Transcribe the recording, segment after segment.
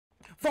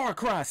Far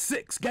Cry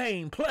 6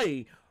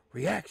 gameplay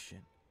reaction.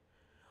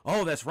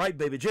 Oh, that's right,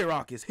 baby.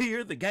 J-Rocc is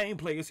here. The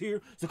gameplay is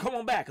here. So come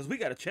on back, because we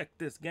got to check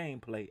this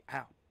gameplay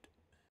out.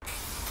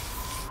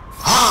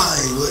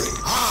 Highway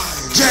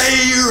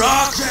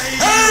J-Rocc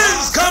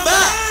has come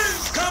back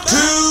to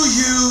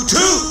you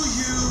too.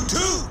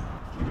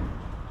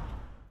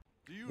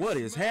 What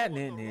is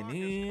happening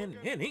in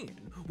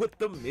with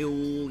the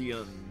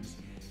millions?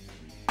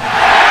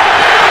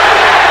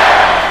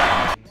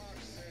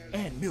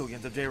 And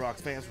millions of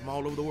J-Rocc's fans from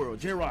all over the world.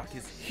 J-Rocc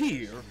is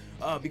here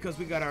because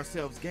we got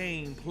ourselves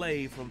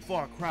gameplay from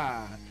Far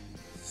Cry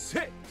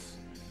 6.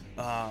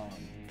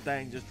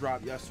 Thing just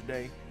dropped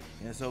yesterday.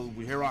 And so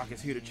J-Rocc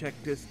is here to check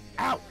this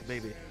out,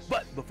 baby.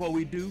 But before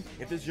we do,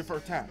 if this is your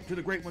first time to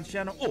the Great Ones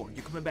channel, or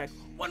you're coming back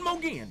one more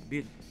again,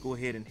 go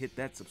ahead and hit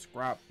that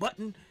subscribe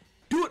button.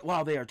 Do it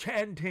while they are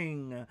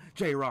chanting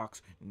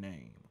J-Rocc's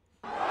name.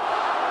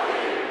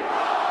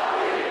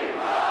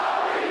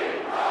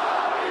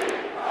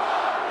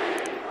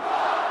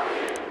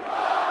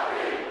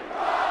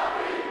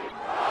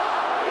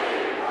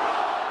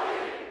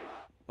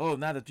 Oh,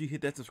 now that you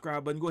hit that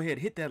subscribe button, go ahead,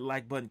 hit that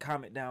like button,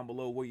 comment down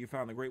below where you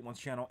found the Great Ones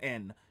channel,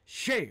 and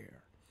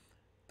share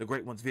the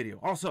Great Ones video.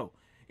 Also,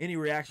 any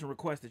reaction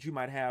requests that you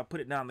might have, put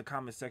it down in the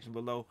comment section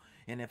below,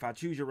 and if I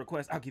choose your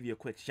request, I'll give you a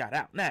quick shout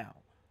out. Now,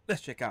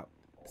 let's check out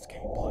this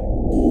gameplay.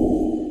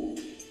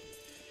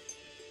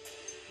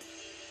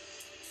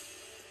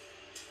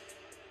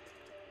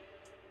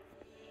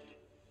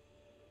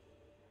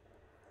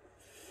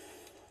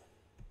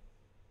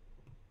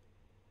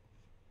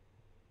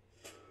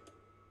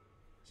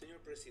 Señor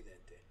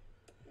Presidente,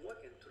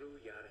 what can true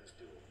Yarans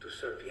do to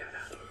serve Yara?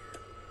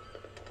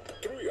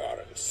 True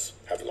Yarans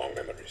have long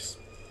memories.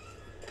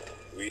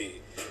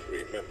 We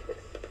remember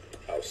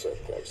how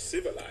so-called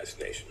civilized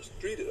nations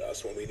treated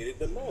us when we needed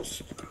them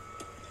most.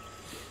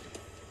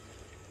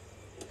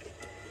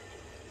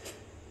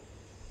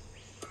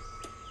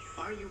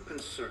 Are you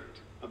concerned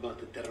about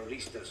the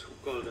terroristas who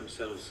call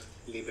themselves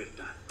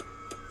Libertad?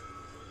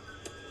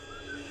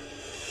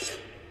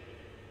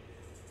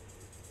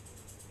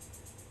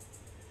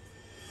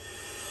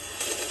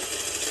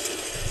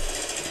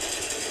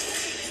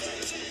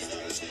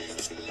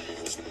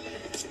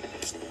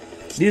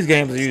 These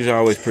games are usually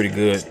always pretty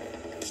good.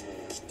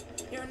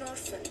 You're an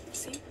orphan,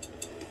 see?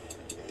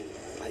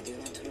 Why do you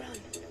want to run?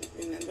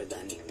 Remember,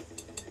 Danny,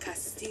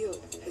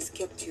 Castillo has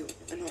kept you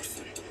an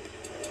orphan.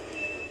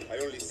 I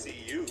only see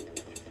you.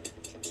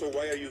 So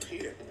why are you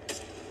here?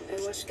 I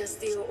watched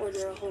Castillo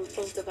order a whole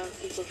boat of our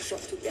people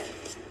shot to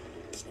death.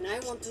 And I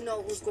want to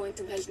know who's going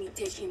to help me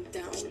take him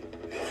down.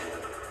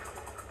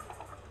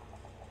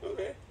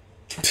 Okay.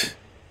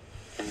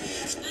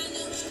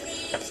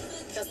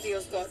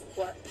 Castillo's got,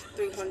 what,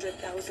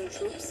 300,000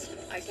 troops?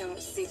 I count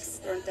 6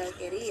 burnt out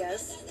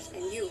guerrillas,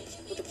 and you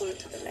with a bullet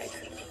to the leg.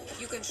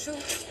 You can shoot,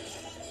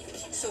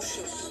 so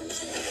shoot.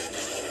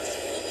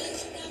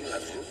 You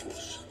have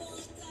rules.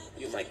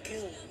 You might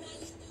kill,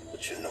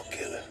 but you're no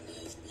killer.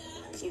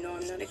 You know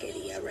I'm not a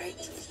guerrilla,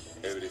 right?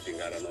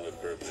 Everything out of another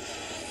purpose.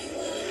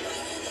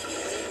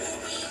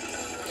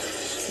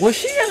 Was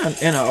she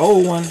in an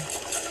old one?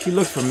 She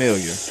looks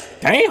familiar.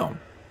 Damn.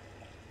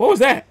 What was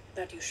that?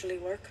 That usually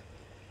work.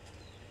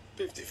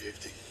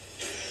 50-50.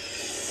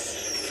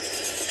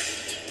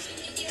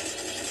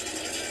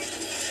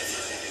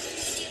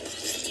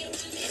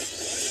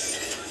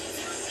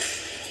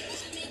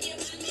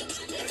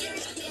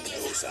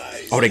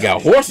 Oh, they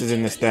got horses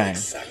in this thing.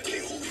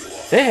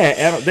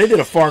 They did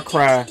a Far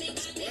Cry.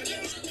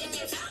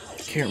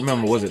 Can't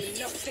remember. Was it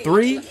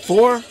 3,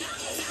 4?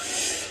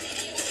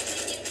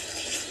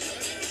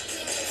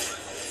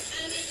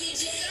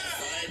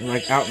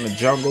 Like out in the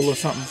jungle or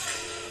something.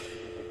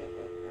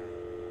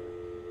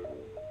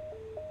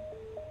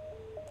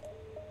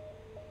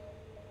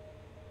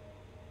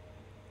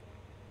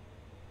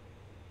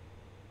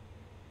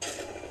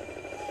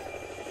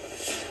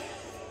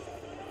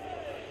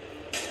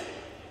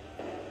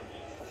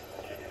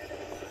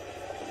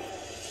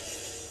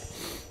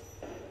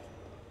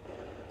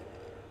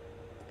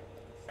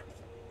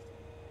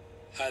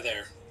 Hi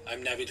there,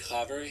 I'm Navid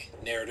Khaveri,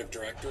 Narrative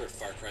Director of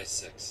Far Cry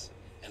 6,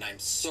 and I'm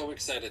so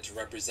excited to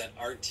represent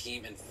our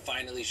team and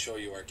finally show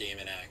you our game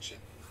in action.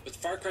 With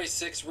Far Cry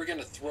 6, we're going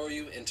to throw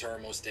you into our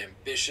most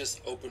ambitious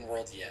open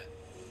world yet,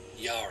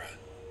 Yara,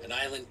 an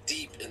island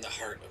deep in the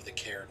heart of the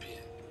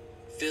Caribbean,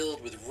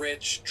 filled with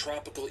rich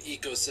tropical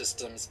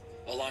ecosystems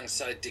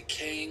alongside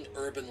decaying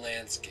urban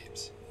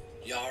landscapes.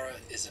 Yara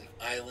is an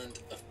island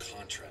of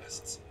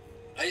contrasts.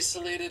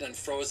 Isolated and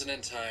frozen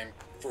in time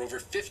for over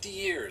 50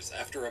 years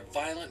after a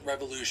violent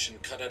revolution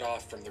cut it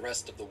off from the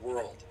rest of the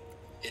world,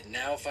 it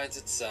now finds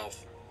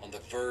itself on the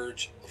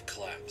verge of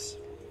collapse.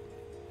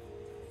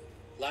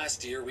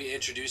 Last year, we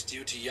introduced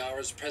you to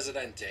Yara's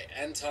Presidente,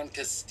 Anton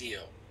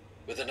Castillo,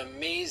 with an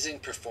amazing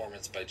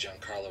performance by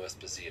Giancarlo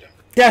Esposito.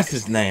 That's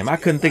his name. I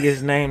couldn't think of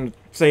his name to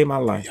save my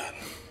life. Yara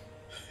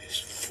is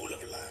full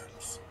of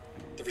lives.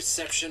 The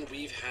reception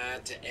we've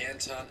had to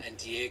Anton and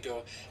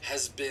Diego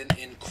has been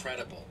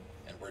incredible,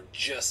 and we're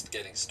just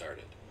getting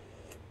started.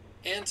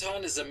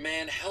 Anton is a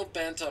man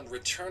hell-bent on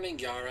returning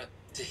Yara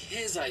to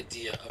his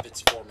idea of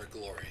its former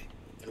glory.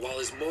 And while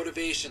his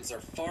motivations are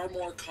far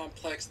more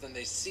complex than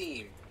they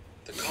seem,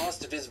 the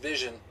cost of his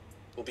vision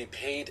will be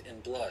paid in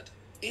blood.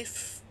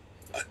 If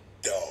a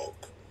dog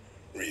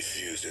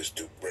refuses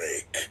to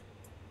break,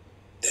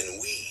 then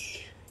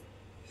we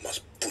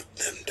must put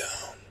them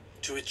down.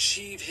 To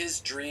achieve his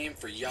dream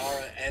for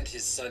Yara and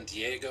his son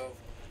Diego,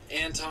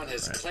 Anton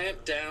has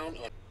clamped down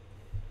on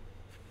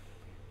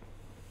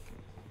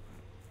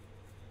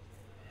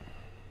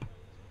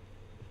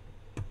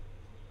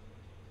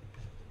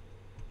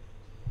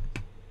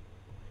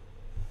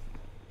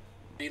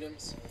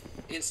freedoms,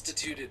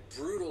 instituted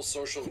brutal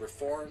social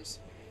reforms,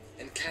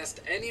 and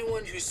cast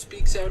anyone who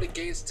speaks out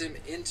against him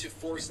into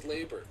forced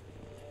labor.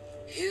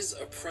 His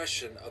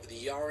oppression of the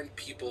Yaran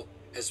people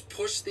has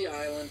pushed the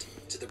island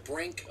to the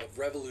brink of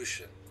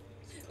revolution.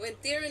 When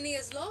tyranny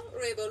is law,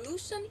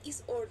 revolution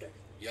is order.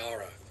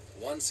 Yara,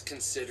 once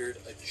considered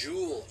a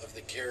jewel of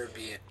the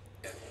Caribbean,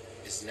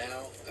 is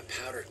now a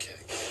powder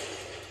keg.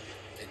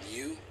 And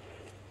you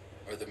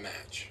are the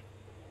match.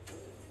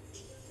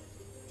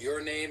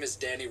 Your name is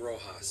Danny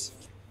Rojas,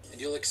 and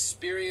you'll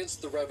experience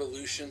the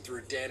revolution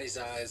through Danny's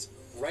eyes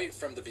right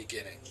from the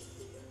beginning.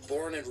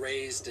 Born and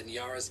raised in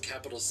Yara's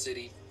capital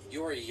city,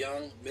 you're a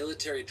young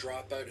military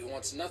dropout who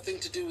wants nothing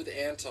to do with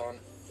Anton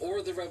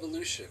or the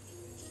revolution.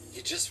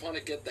 You just want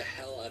to get the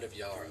hell out of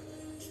Yara.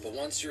 But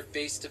once you're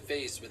face to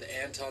face with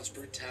Anton's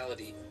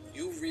brutality,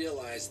 you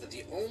realize that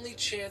the only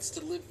chance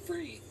to live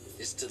free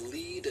is to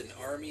lead an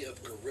army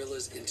of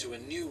guerrillas into a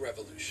new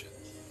revolution,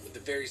 with the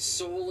very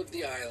soul of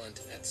the island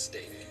at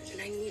stake.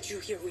 And I need you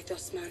here with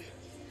us, man.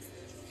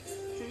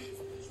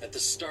 At the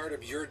start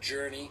of your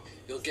journey,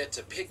 you'll get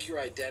to pick your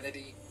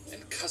identity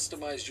and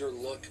customize your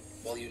look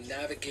while you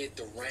navigate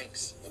the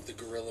ranks of the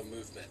guerrilla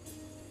movement.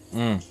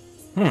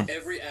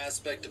 Every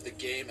aspect of the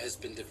game has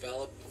been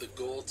developed with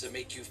the goal to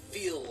make you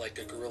feel like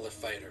a guerrilla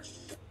fighter,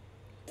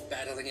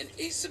 battling an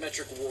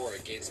asymmetric war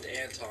against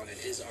Anton and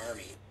his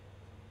army.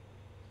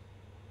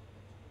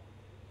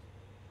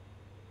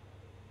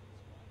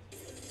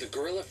 The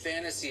guerrilla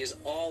fantasy is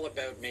all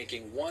about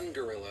making one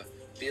guerrilla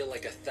feel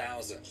like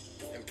 1,000.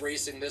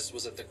 Embracing this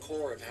was at the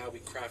core of how we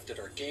crafted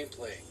our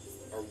gameplay,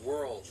 our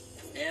world,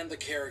 and the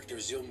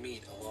characters you'll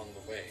meet along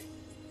the way.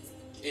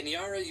 In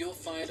Yara, you'll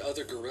find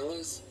other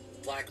guerrillas,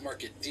 black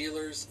market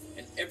dealers,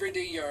 and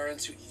everyday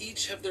Yarans who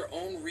each have their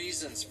own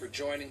reasons for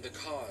joining the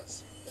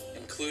cause,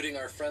 including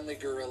our friendly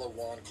guerrilla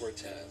Juan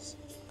Cortez,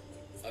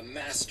 a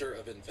master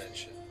of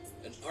invention,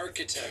 an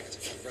architect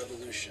of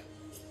revolution.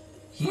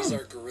 He's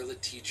our guerrilla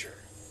teacher.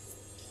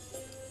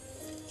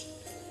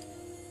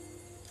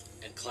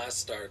 And class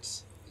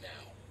starts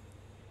now.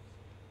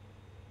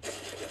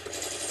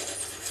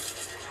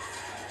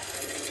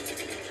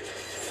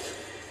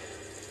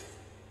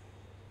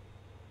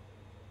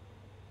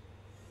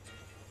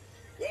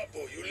 Guapo,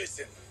 you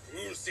listen.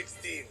 Rule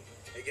 16.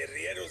 A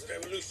guerrillero's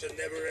revolution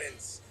never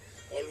ends.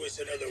 Always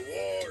another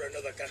war,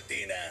 another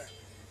cantina,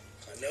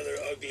 another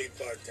ugly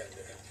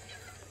bartender.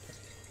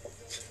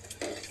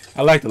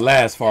 I like the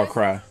last Far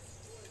Cry.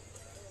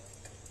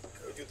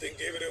 What do you think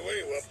gave it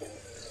away, Guapo?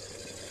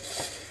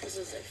 This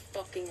is a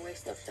fucking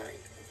waste of time.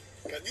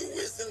 Can you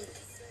whistle?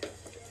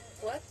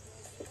 What?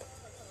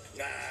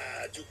 Nah,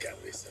 you can't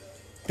whistle.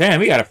 Damn,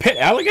 we got a pet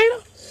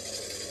alligator?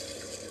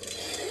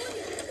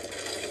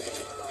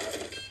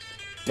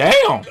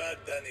 Damn! But,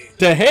 Danny,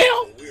 The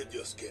hell? we're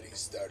just getting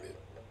started.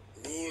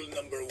 Rule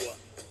number 1.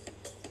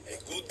 A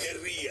good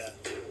guerrilla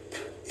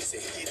is a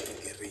hidden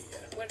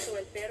guerrilla. Muerto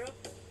el perro,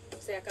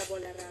 se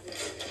acabó la rabia.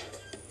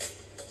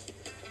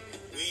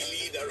 We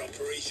lead our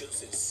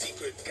operations in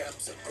secret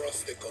camps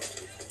across the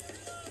country.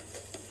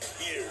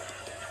 Here,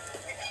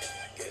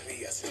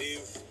 guerrillas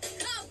live,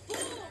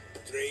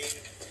 train,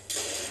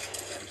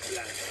 and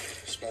plan.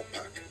 Small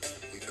pack.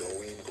 We go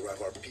in,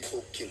 grab our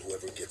people, kill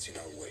whoever gets in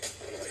our way.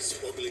 By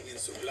smuggling in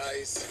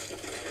supplies,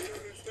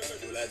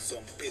 we'll add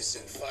some piss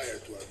and fire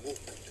to our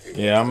movement.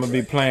 Yeah, I'm gonna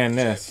be playing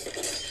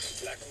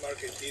this. Black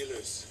market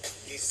dealers,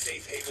 these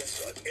safe havens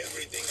got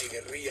everything a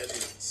guerrilla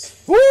needs.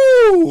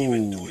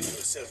 Even Woo!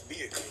 do-it-yourself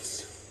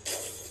vehicles.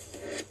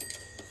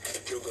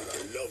 You're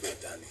gonna love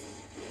it, Danny.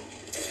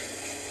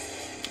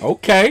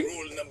 Okay.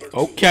 Rule number 2.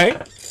 Okay. A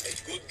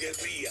good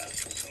guerrilla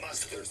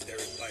masters their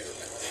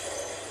environment.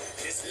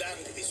 This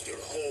land is your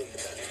home,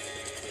 Danny.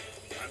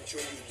 I'm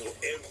sure you know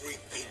every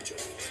inch of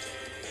it.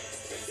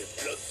 From the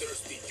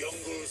bloodthirsty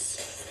jungles,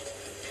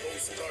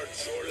 postcard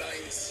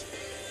shorelines,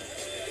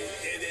 the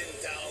dead-end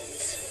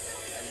towns,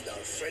 and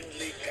our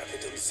friendly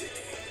capital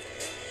city.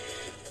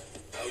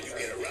 How you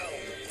get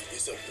around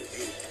is up to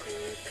you.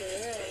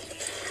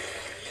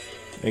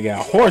 They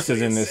got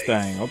horses in this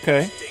thing.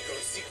 Okay. Take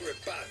our secret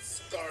paths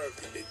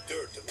carved in the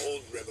dirt of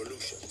old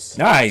revolutions.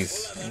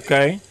 Nice.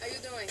 Okay. How you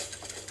doing?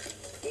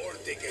 Or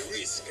take a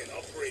risk and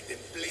operate in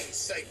plain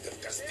sight of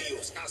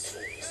Castillo's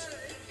assholes.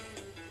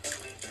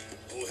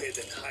 Go ahead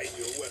and hide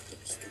your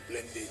weapons to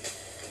blend in.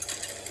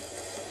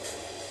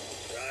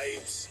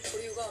 Bribes,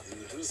 Where you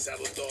go?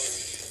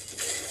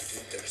 sabotage,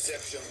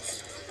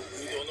 interceptions,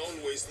 You don't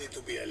always need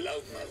to be a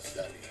loudmouth,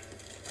 Danny.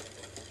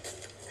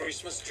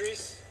 Christmas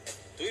trees?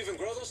 Do you even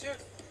grow those here?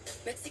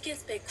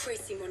 Mexicans pay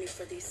crazy money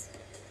for this.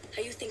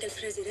 How you think el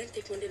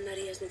presidente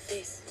condenarías no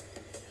face?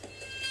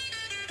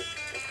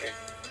 Okay.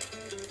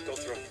 Go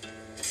through.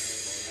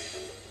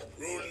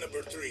 Rule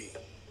number 3.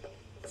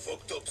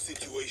 Fucked up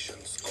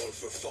situations call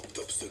for fucked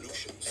up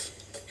solutions.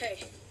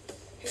 Hey,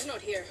 he's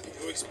not here.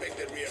 You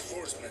expected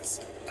reinforcements?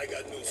 I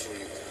got news for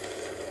you.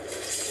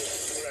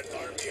 We're an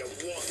army of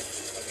one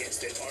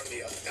against an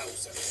army of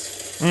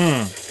thousands.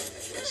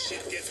 When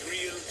shit gets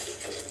real,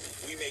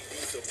 we make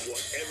use of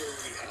whatever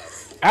we have.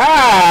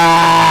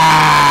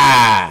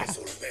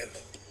 Resolver.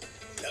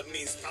 That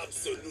means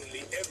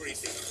absolutely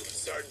everything.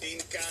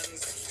 Sardine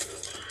cans,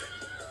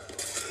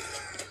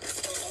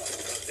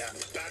 goddamn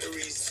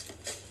batteries,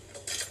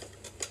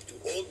 to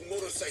old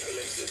motorcycle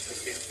engines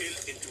have been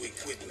built into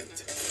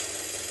equipment.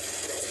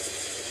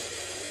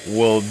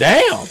 Well,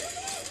 damn.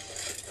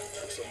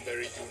 Some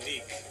very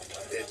unique,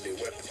 deadly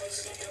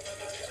weapons.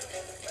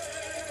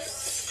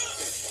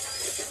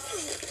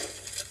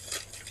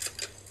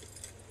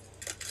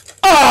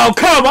 Oh,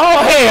 come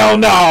on. Hell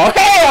no.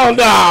 Hell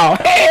no.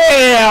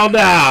 Hell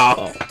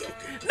no.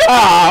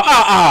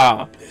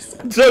 No,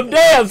 some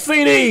damn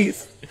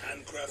CDs.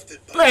 Handcrafted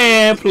by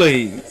Man,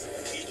 please.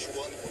 each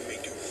one will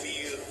make you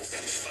feel and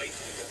fight.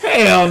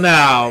 Hell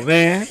no,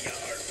 man.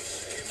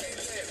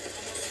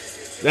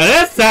 Now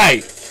that's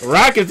tight.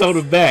 Rockets on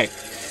the back.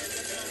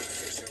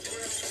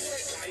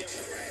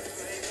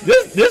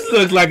 This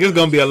looks like it's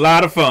gonna be a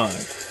lot of fun.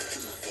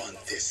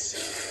 Want this?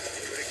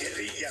 For a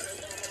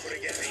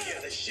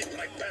guerrilla, the shit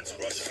like pants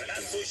rush of an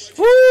ambush.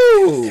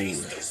 Woo!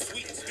 Taste the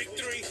sweet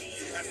victory,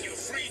 and you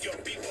freed your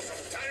people from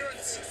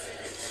tyrants.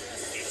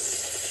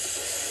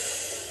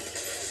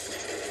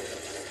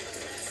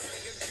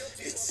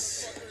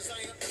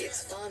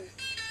 It's fun.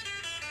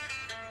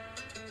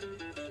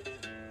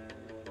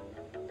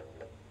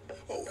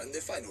 Oh, and the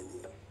final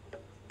rule.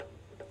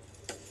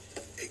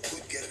 A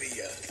good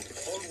guerrilla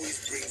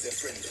always brings a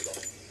friend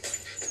along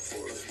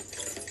for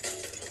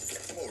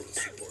moral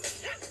support.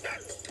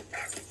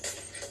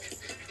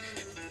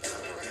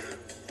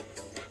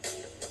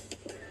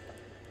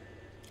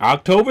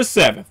 October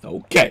 7th.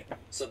 Okay.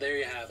 So there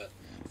you have it.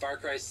 Far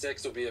Cry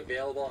 6 will be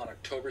available on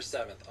October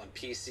 7th on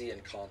PC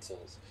and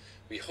consoles.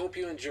 We hope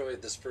you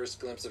enjoyed this first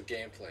glimpse of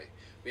gameplay.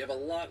 We have a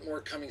lot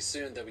more coming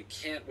soon that we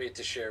can't wait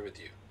to share with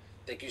you.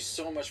 Thank you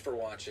so much for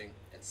watching,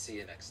 and see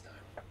you next time.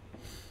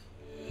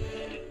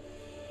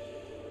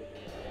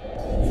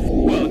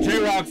 Well,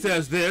 J-Rocc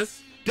says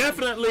this.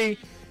 Definitely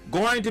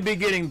going to be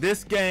getting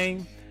this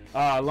game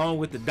along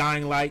with the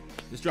Dying Light.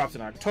 This drops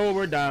in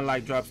October. Dying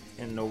Light drops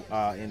in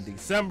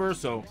December,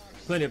 so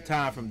plenty of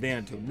time from then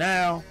until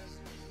now.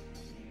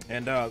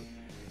 And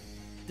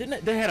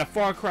they had a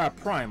Far Cry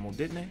Primal,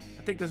 didn't they?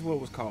 I think that's what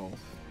it was called.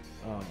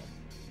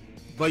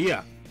 But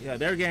yeah,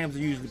 their games are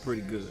usually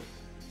pretty good.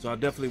 So I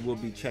definitely will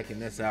be checking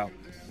this out.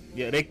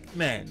 Yeah, the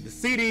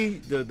CD,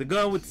 the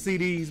gun with the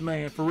CDs,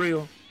 man, for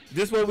real.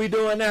 This what we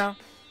doing now?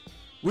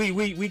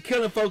 We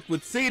killing folks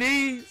with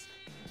CDs?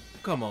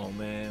 Come on,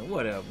 man,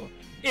 whatever.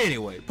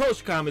 Anyway,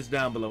 post your comments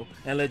down below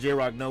and let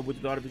J-Rocc know what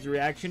you thought of his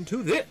reaction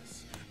to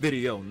this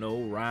video.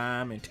 No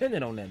rhyme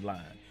intended on that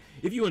line.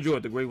 If you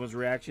enjoyed the Great One's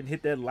reaction,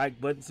 hit that like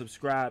button,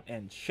 subscribe,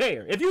 and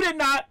share. If you did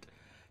not,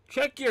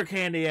 check your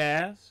candy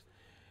ass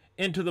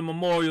into the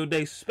Memorial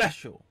Day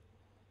special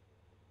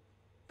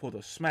for the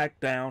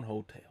SmackDown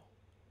Hotel.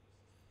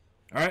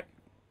 Alright?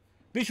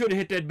 Be sure to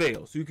hit that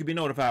bell so you can be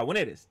notified when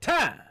it is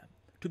time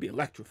to be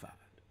electrified.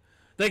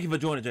 Thank you for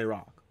joining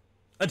J-Rocc.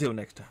 Until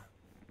next time.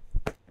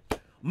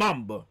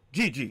 Mamba,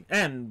 Gigi,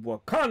 and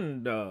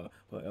Wakanda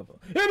forever.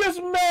 It is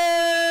Mel!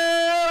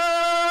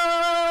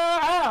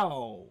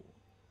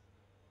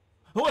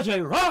 What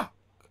J-Rocc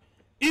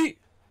is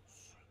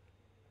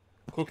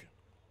cooking.